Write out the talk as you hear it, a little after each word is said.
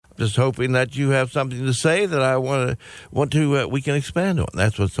just hoping that you have something to say that I we can expand on.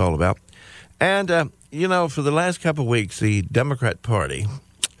 That's what it's all about. And, for the last couple of weeks, the Democrat Party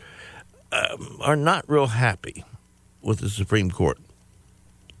are not real happy with the Supreme Court.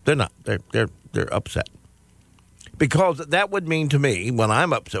 They're not. They're upset. Because that would mean to me, when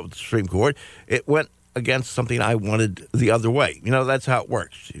I'm upset with the Supreme Court, it went against something I wanted the other way. That's how it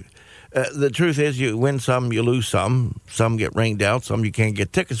works. The truth is, you win some, you lose some. Some get rained out, some you can't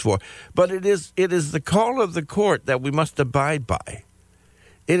get tickets for. But it is the call of the court that we must abide by.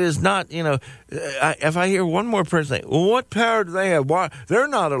 It is not, if I hear one more person say, well, what power do they have? Why? They're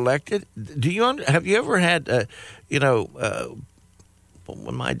not elected. Have you ever had,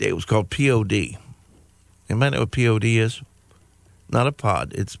 when my day was called POD. Anybody know what POD is? Not a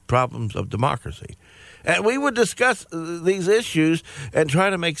pod. It's problems of democracy. And we would discuss these issues and try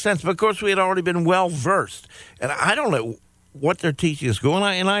to make sense. But, of course, we had already been well-versed. And I don't know what they're teaching us school,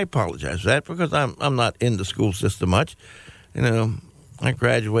 and I apologize for that because I'm not in the school system much. I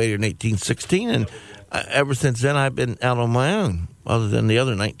graduated in 1816, and ever since then I've been out on my own, other than the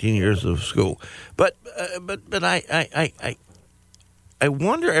other 19 years of school. But I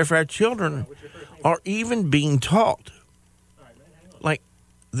wonder if our children are even being taught, like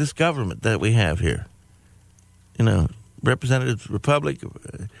this government that we have here. Representative republic,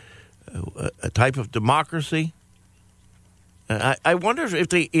 a type of democracy. I wonder if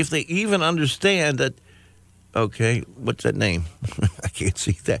they even understand that. Okay, what's that name? I can't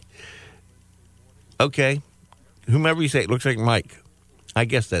see that. Okay, whomever you say, it looks like Mike. I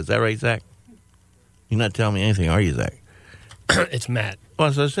guess that's that right, Zach? You're not telling me anything, are you, Zach? It's Matt. Well,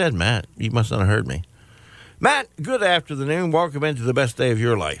 as I said, Matt, you must not have heard me. Matt, good afternoon. Welcome into the best day of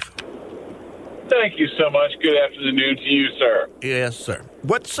your life. Thank you so much. Good afternoon to you, sir. Yes, sir.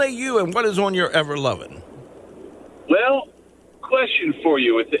 What say you, and what is on your ever-loving? Well, question for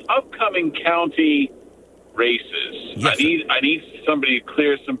you. With the upcoming county races, yes, I need somebody to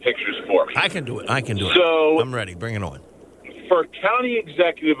clear some pictures for me. I can do it. So, I'm ready. Bring it on. For county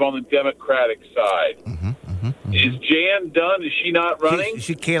executive on the Democratic side, is Jan Dunn? Is she not running?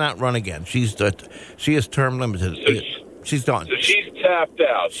 She cannot run again. She is term limited. So she's done. So she's tapped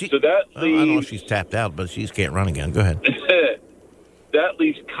out. So that leaves, I don't know if she's tapped out, but she can't run again. Go ahead. That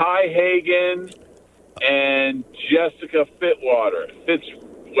leaves Kai Hagan and Jessica Fitz,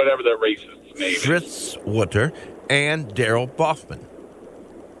 whatever that racist's name is. Fritzwater and Daryl Boffman.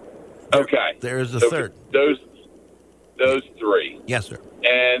 Okay. There's a third. Those three. Yes, sir.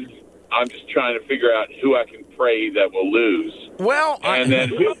 And I'm just trying to figure out who I can pray that will lose. Well, then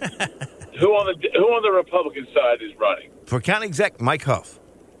who on the Republican side is running? For county exec, Mike Huff,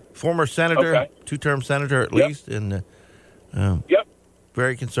 former senator, okay. Two-term senator at least, and yep,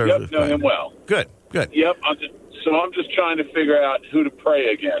 very conservative. Yep, know him well. Good. Yep. I'm just trying to figure out who to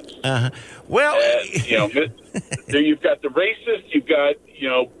pray against. Well, there you've got the racist, you've got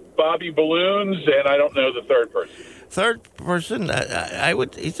Bobby Balloons, and I don't know the third person. Third person,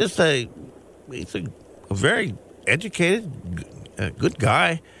 he's just he's a very educated, good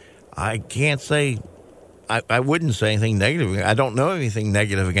guy. I can't say, I wouldn't say anything negative. I don't know anything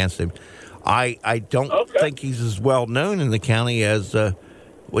negative against him. I don't think he's as well known in the county as,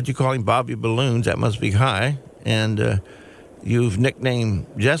 what you call him, Bobby Balloons. That must be high. And you've nicknamed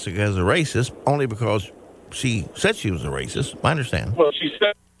Jessica as a racist only because she said she was a racist. I understand. Well, she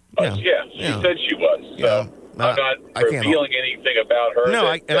said, she said she was. So. Yeah. I'm not revealing anything about her. No,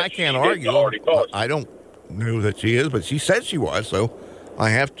 I can't argue. I don't know that she is, but she said she was, so I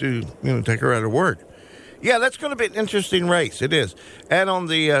have to, take her at her word. Yeah, that's going to be an interesting race. It is. And on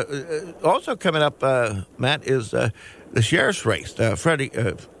the also coming up, Matt, is the sheriff's race. Freddie,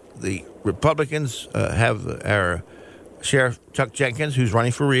 the Republicans have our Sheriff Chuck Jenkins, who's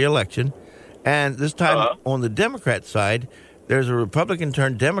running for re-election, and this time on the Democrat side, there's a Republican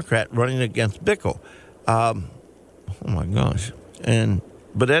turned Democrat running against Bickle. Oh my gosh!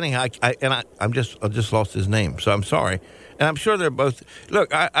 But anyhow, I just lost his name, so I'm sorry. And I'm sure they're both.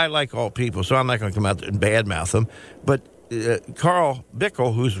 Look, I like all people, so I'm not going to come out there and badmouth them. But Carl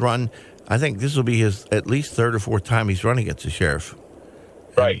Bickle, who's run, I think this will be his at least third or fourth time he's running against the sheriff.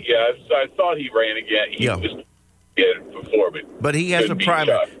 Right? Yeah, I thought he ran again. He was before, but he has a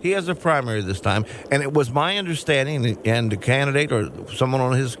primary. He has a primary this time, and it was my understanding, and the candidate or someone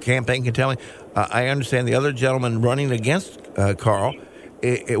on his campaign can tell me. I understand the other gentleman running against Carl,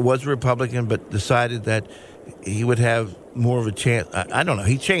 it was Republican, but decided that he would have more of a chance. I don't know.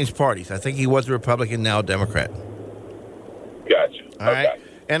 He changed parties. I think he was a Republican, now a Democrat. Gotcha. All right.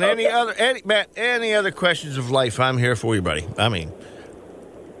 And Matt, any other questions of life? I'm here for you, buddy. I mean.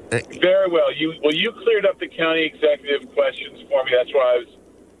 Very well. You cleared up the county executive questions for me. That's why I was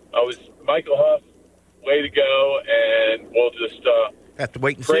Michael Huff, way to go, and we'll just have to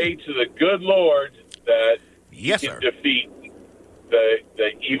wait and pray see. to the good Lord that yes, he can sir. defeat the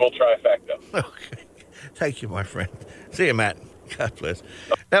evil trifecta. Okay. Thank you, my friend. See you, Matt. God bless.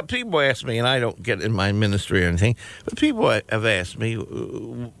 Now, people ask me, and I don't get in my ministry or anything, but people have asked me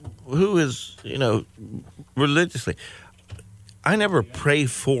who is, religiously. I never pray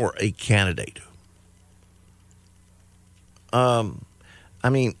for a candidate. For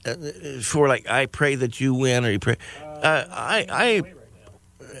I pray that you win, or you pray. I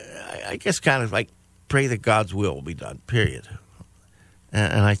guess kind of like pray that God's will be done. Period.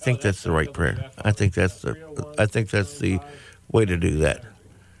 And I think that's the right prayer. I think that's the way to do that.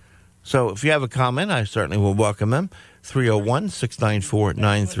 So if you have a comment, I certainly will welcome them.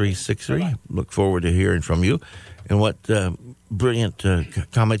 301-694-9363. Look forward to hearing from you and what brilliant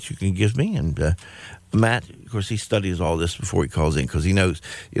comments you can give me. And Matt, of course, he studies all this before he calls in because he knows,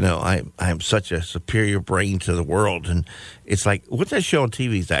 I am such a superior brain to the world. And it's like, what's that show on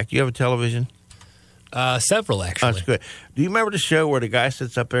TV, Zach? Do you have a television? Several, actually. Oh, that's good. Do you remember the show where the guy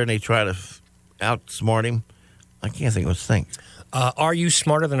sits up there and they try to outsmart him? I can't think of what's the thing. Are you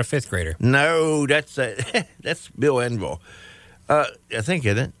smarter than a fifth grader? No, that's Bill Enville. I think,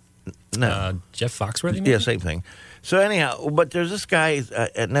 isn't it? No. Jeff Foxworthy, maybe? Yeah, same thing. So anyhow, but there's this guy,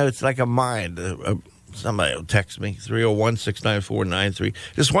 no, it's like a mind. Somebody will text me, 301-694-93.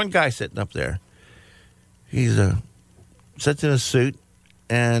 This one guy sitting up there. He's sits in a suit,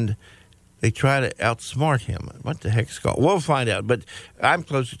 and they try to outsmart him. What the heck's it called? We'll find out. But I'm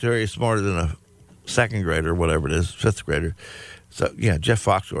closer to Harry, smarter than a second grader, whatever it is, fifth grader. So, yeah, Jeff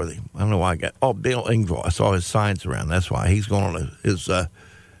Foxworthy. I don't know why I got... Oh, Bill Engvall. I saw his signs around. That's why. He's going on his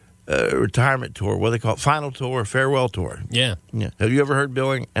retirement tour. What do they call it? Final tour, farewell tour. Yeah. Have you ever heard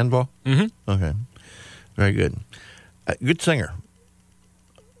Bill Engvall? Mm-hmm. Okay. Very good. Good singer.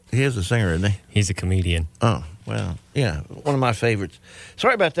 He is a singer, isn't he? He's a comedian. Oh, well, yeah, one of my favorites.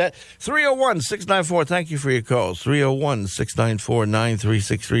 Sorry about that. 301-694, thank you for your calls.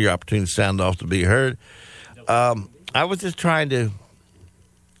 301-694-9363, your opportunity to sound off to be heard. I was just trying to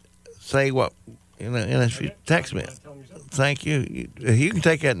say what, and if you text me, thank you. You can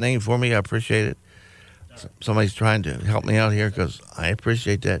take that name for me. I appreciate it. Somebody's trying to help me out here because I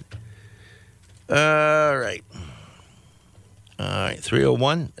appreciate that. All right.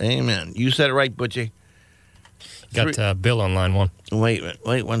 301. Amen. You said it right, Butchie. Got Bill on line one. Wait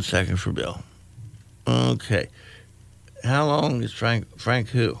 1 second for Bill. Okay. How long is Frank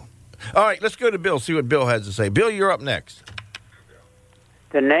who? All right, let's go to Bill, see what Bill has to say. Bill, you're up next.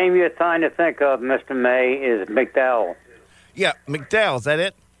 The name you're trying to think of, Mr. May, is McDowell. Yeah, McDowell, is that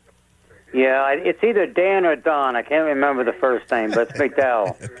it? Yeah, it's either Dan or Don. I can't remember the first name, but it's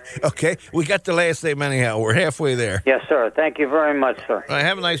McDowell. Okay, we got the last name anyhow. We're halfway there. Yes, sir. Thank you very much, sir. All right,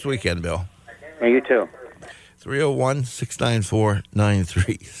 have a nice weekend, Bill. And you too.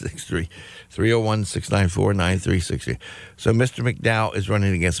 301-694-9363. 301-694-9363. So Mr. McDowell is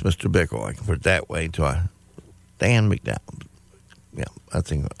running against Mr. Bickle. I can put it that way. Dan McDowell. Yeah, I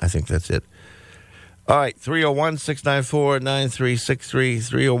think that's it. All right,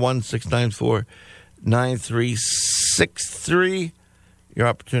 301-694-9363. 301-694-9363. Your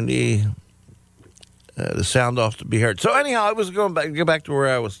opportunity to sound off to be heard. So anyhow, I was go back to where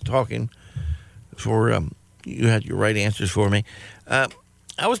I was talking before you had your right answers for me. I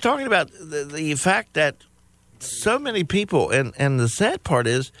was talking about the fact that so many people, and the sad part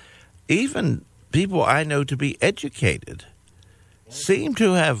is, even people I know to be educated, seem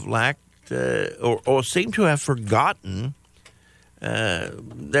to have lacked or seem to have forgotten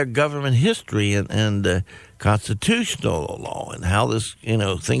their government history and constitutional law and how this,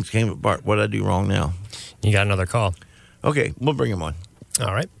 things came apart. What did I do wrong now? You got another call. Okay, we'll bring him on.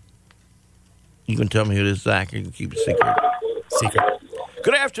 All right. You can tell me who it is, Zach. You can keep it secret.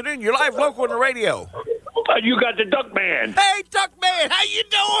 Good afternoon. You're live local on the radio. You got the Duck Man. Hey, Duck Man. How you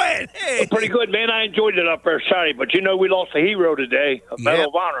doing? Hey. Pretty good, man. I enjoyed it up there Saturday, but we lost a hero today, a Medal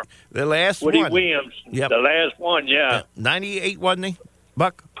of Honor. The last Woody one. Williams. Yep. The last one, yeah. 98, wasn't he,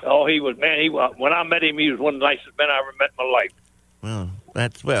 Buck? Oh, he was, man. When I met him, he was one of the nicest men I ever met in my life.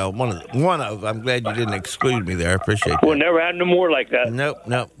 Well, one of. I'm glad you didn't exclude me there. I appreciate that. We'll never have no more like that. Nope.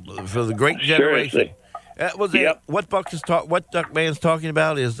 For the great generation. Seriously. What what Duck Man's talking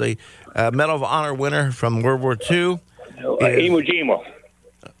about is the Medal of Honor winner from World War II. Iwo Jima.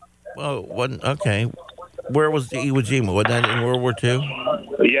 Well, okay. Where was the Iwo Jima? Wasn't that in World War II?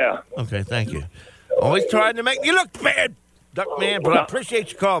 Yeah. Okay, thank you. Always trying to make you look bad, Duck Man, but I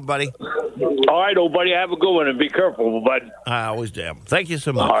appreciate your call, buddy. All right, old buddy. Have a good one and be careful, bud. I always am. Thank you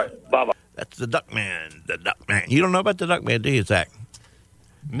so much. All right. Bye-bye. That's the Duck Man. The Duck Man. You don't know about the Duck Man, do you, Zach?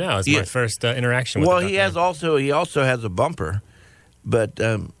 No, it's my first interaction with Well, the he duck. also has a bumper, but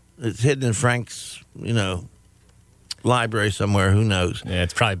it's hidden in Frank's, library somewhere. Who knows? Yeah,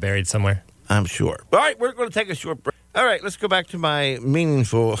 it's probably buried somewhere. I'm sure. All right, we're going to take a short break. All right, let's go back to my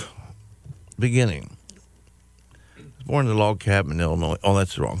meaningful beginning. Born in a log cabin in Illinois. Oh,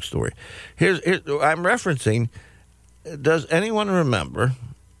 that's the wrong story. Here's I'm referencing. Does anyone remember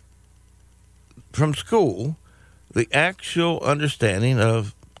from school the actual understanding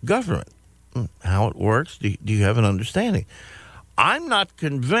of government, how it works? Do you have an understanding? I'm not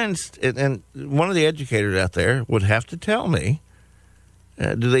convinced, and one of the educators out there would have to tell me.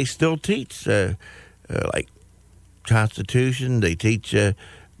 Do they still teach like Constitution? They teach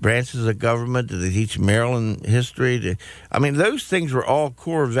branches of government? Do they teach Maryland history? Those things were all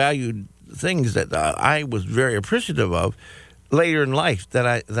core valued things that I was very appreciative of later in life.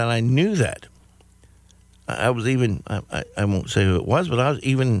 That I knew that. I was even I won't say who it was, but I was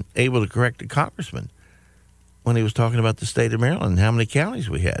even able to correct a congressman when he was talking about the state of Maryland and how many counties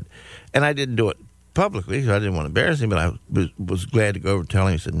we had, and I didn't do it publicly, so I didn't want to embarrass him, but I was glad to go over and tell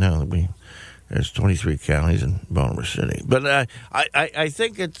him. He said, "No, there's 23 counties in Baltimore City." But I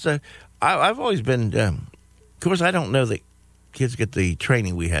think it's I've always been. Of course, I don't know that kids get the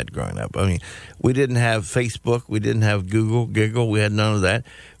training we had growing up. We didn't have Facebook, we didn't have Giggle, we had none of that.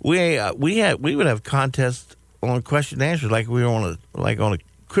 We would have contests on question and answers like we were on a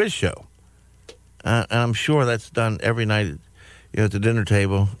quiz show, and I'm sure that's done every night, at the dinner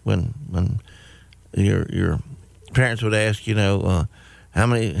table when your parents would ask, how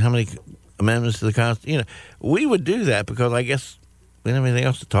many amendments to the Constitution. We would do that because I guess we didn't have anything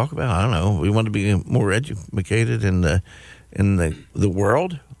else to talk about. I don't know. We wanted to be more educated in the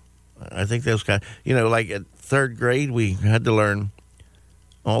world. I think that was kind of, like at third grade, we had to learn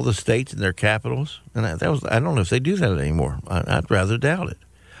all the states and their capitals, and I don't know if they do that anymore. I'd rather doubt it.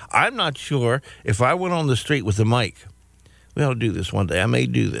 I'm not sure if I went on the street with a mic. We ought to do this one day. I may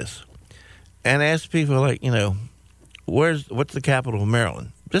do this. And ask people like, what's the capital of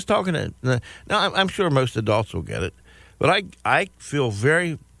Maryland? Just talking to. Now, I'm sure most adults will get it, but I feel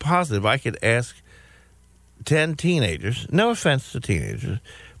very positive I could ask 10 teenagers. No offense to teenagers,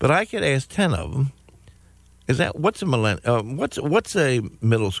 but I could ask 10 of them. What's a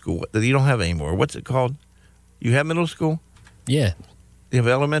middle school that you don't have anymore? What's it called? You have middle school? Yeah. You have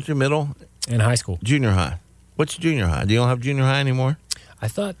elementary, middle, and high school. Junior high. What's junior high? Do you don't have junior high anymore? I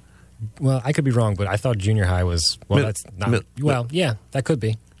thought. Well, I could be wrong, but I thought junior high was... Well, that's not... yeah, that could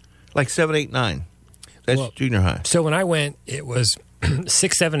be. Like 7, 8, 9. That's junior high. So when I went, it was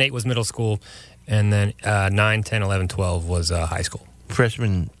 6, 7, 8 was middle school, and then 9, 10, 11, 12 was high school.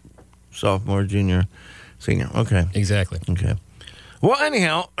 Freshman, sophomore, junior, senior. Okay. Exactly. Okay. Well,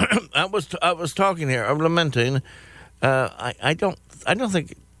 anyhow, I was talking here. I'm lamenting. I don't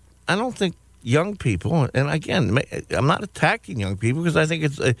think young people, and again, I'm not attacking young people because I think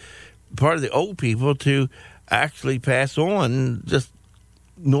it's a part of the old people to actually pass on just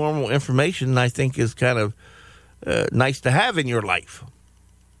normal information. I think is kind of nice to have in your life.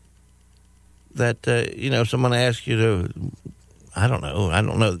 That someone asks you to, I don't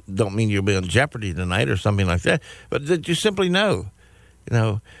know, don't mean you'll be on Jeopardy tonight or something like that, but that you simply know,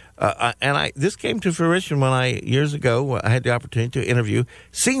 this came to fruition when years ago, I had the opportunity to interview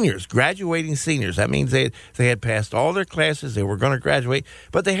seniors, graduating seniors. That means they had passed all their classes, they were going to graduate,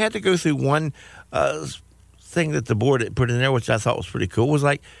 but they had to go through one thing that the board had put in there, which I thought was pretty cool, was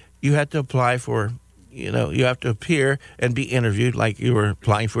like you had to apply for, you have to appear and be interviewed like you were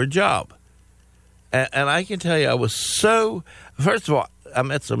applying for a job. And I can tell you, I was so, first of all, I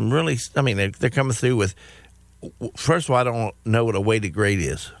met some really, they're coming through with, first of all, I don't know what a weighted grade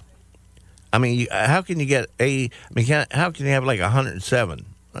is. How can you get how can you have like 107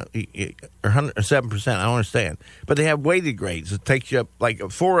 or 107%? I don't understand. But they have weighted grades. It takes you up, like a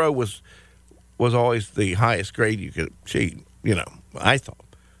 4.0 was always the highest grade you could achieve, I thought.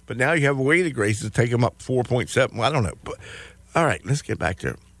 But now you have weighted grades that take them up 4.7. Well, I don't know. But, all right, let's get back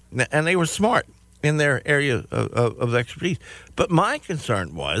to it. And they were smart in their area of expertise. But my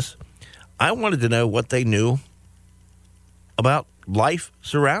concern was I wanted to know what they knew about life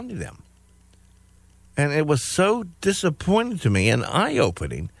surrounding them. And it was so disappointing to me and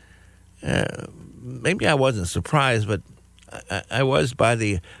eye-opening. Maybe I wasn't surprised, but I was by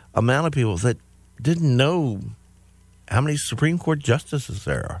the amount of people that didn't know how many Supreme Court justices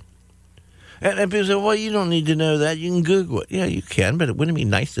there are. And people say, well, you don't need to know that. You can Google it. Yeah, you can, but it wouldn't be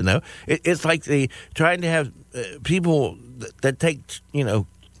nice to know. It's like trying to have people that take,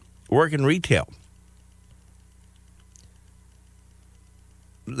 work in retail.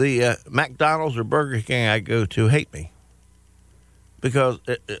 The McDonald's or Burger King I go to hate me because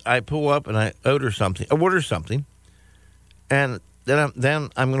I pull up and I order something, and then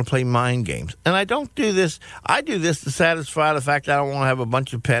I'm going to play mind games. And I don't do this. I do this to satisfy the fact that I don't want to have a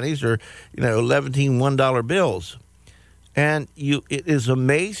bunch of pennies or, $1 bills. And it is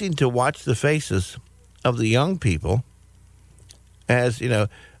amazing to watch the faces of the young people as,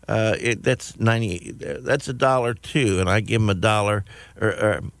 that's 98. That's $1 and I give them $1,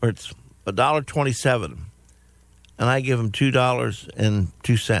 or it's $1.27, and I give them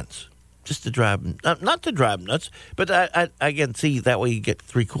 $2.02. Just to drive them, not to drive them nuts, but I can see that way you get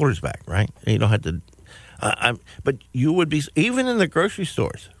 3/4 back, right? And you don't have to. But you would be even in the grocery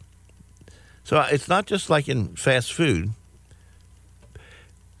stores. So it's not just like in fast food.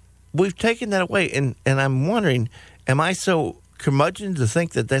 We've taken that away, and I'm wondering, am I so curmudgeon to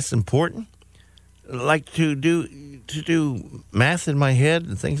think that that's important? Like to do math in my head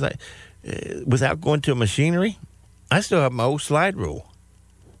and things like without going to a machinery. I still have my old slide rule.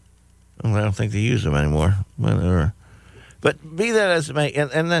 Well, I don't think they use them anymore. Whatever. But be that as it may,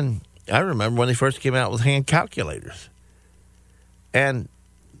 and then I remember when they first came out with hand calculators. And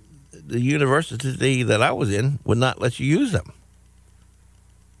the university that I was in would not let you use them.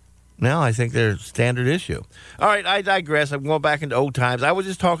 Now I think they're standard issue. All right, I digress. I'm going back into old times. I was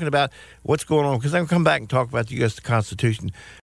just talking about what's going on, because I'm going to come back and talk about the U.S. Constitution.